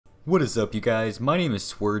What is up, you guys? My name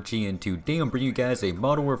is Swergy, and today I'm bringing you guys a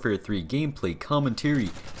Modern Warfare 3 gameplay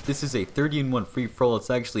commentary. This is a 30-in-1 free-for-all.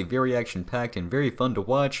 It's actually very action-packed and very fun to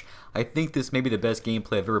watch. I think this may be the best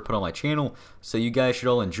gameplay I've ever put on my channel, so you guys should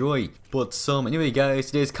all enjoy. But anyway guys,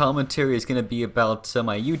 today's commentary is going to be about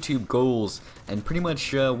my YouTube goals, and pretty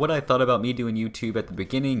much what I thought about me doing YouTube at the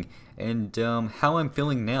beginning, and how I'm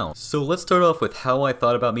feeling now. So let's start off with how I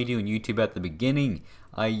thought about me doing YouTube at the beginning.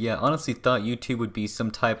 I honestly thought YouTube would be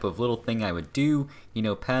some type of little thing I would do, you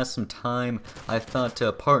know, pass some time. I thought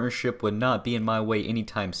partnership would not be in my way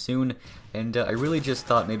anytime soon, and I really just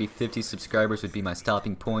thought maybe 50 subscribers would be my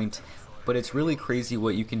stopping point. But it's really crazy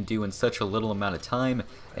what you can do in such a little amount of time,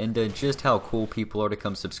 and just how cool people are to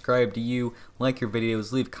come subscribe to you, like your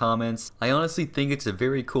videos, leave comments. I honestly think it's a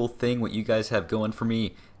very cool thing what you guys have going for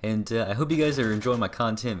me, and I hope you guys are enjoying my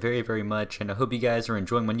content very much, and I hope you guys are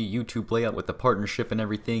enjoying my new YouTube layout with the partnership and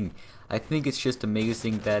everything. I think it's just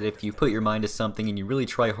amazing that if you put your mind to something and you really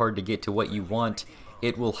try hard to get to what you want,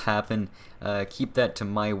 it will happen. Keep that to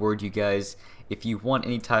my word, you guys. If you want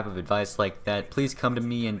any type of advice like that, please come to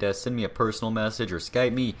me and send me a personal message or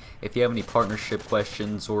Skype me if you have any partnership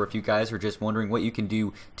questions, or if you guys are just wondering what you can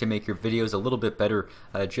do to make your videos a little bit better,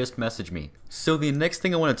 just message me. So the next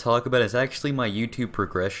thing I want to talk about is actually my YouTube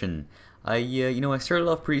progression. I started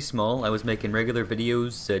off pretty small. I was making regular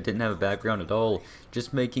videos, didn't have a background at all,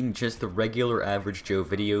 just making just the regular average Joe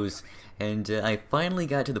videos, and I finally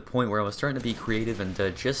got to the point where I was starting to be creative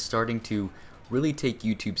and just starting to really take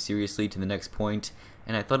YouTube seriously to the next point,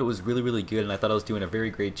 and I thought it was really good, and I thought I was doing a very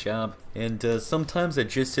great job. And sometimes I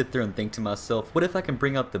just sit there and think to myself, what if I can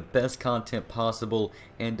bring out the best content possible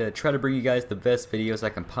and try to bring you guys the best videos I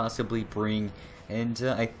can possibly bring. And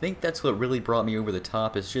I think that's what really brought me over the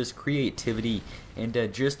top, is just creativity and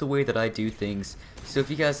just the way that I do things. So if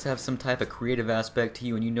you guys have some type of creative aspect to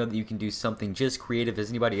you and you know that you can do something just creative as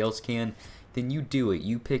anybody else can, then you do it.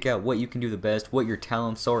 You pick out what you can do the best, what your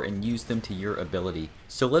talents are, and use them to your ability.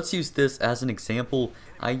 So let's use this as an example.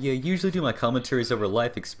 I usually do my commentaries over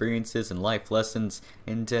life experiences and life lessons,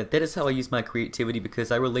 and that is how I use my creativity,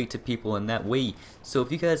 because I relate to people in that way. So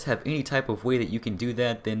if you guys have any type of way that you can do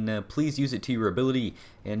that, then please use it to your ability,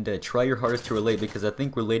 and try your hardest to relate, because I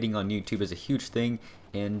think relating on YouTube is a huge thing,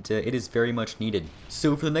 and it is very much needed.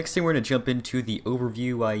 So for the next thing, we're going to jump into the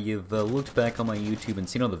overview. I've looked back on my YouTube and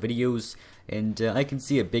seen all the videos, and I can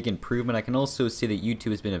see a big improvement. I can also see that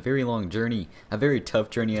YouTube has been a very long journey, a very tough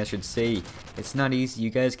journey I should say. It's not easy. You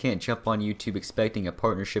guys can't jump on YouTube expecting a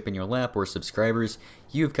partnership in your lap or subscribers.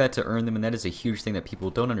 You've got to earn them, and that is a huge thing that people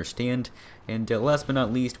don't understand. And last but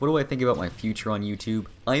not least, what do I think about my future on YouTube?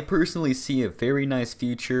 I personally see a very nice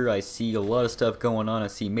future. I see a lot of stuff going on. I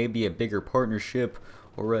see maybe a bigger partnership,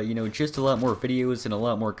 or just a lot more videos and a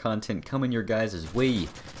lot more content coming your guys' way.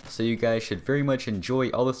 So you guys should very much enjoy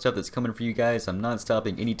all the stuff that's coming for you guys. I'm not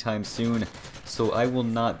stopping anytime soon, so I will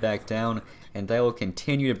not back down, and I will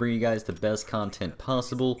continue to bring you guys the best content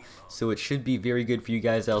possible. So it should be very good for you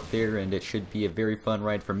guys out there, and it should be a very fun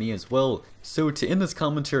ride for me as well. So to end this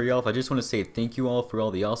commentary off, I just want to say thank you all for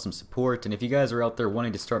all the awesome support, and if you guys are out there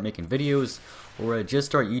wanting to start making videos, or just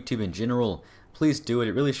start YouTube in general, please do it.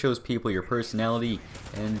 It really shows people your personality,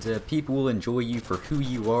 and people will enjoy you for who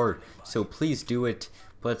you are, so please do it.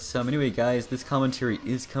 But anyway guys, this commentary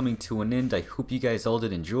is coming to an end. I hope you guys all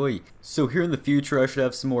did enjoy. So here in the future I should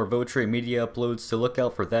have some more MW3 media uploads, so look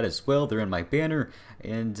out for that as well. They're in my banner.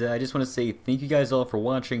 And I just want to say thank you guys all for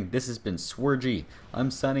watching. This has been Swergy.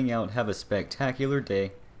 I'm signing out. Have a spectacular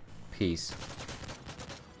day. Peace.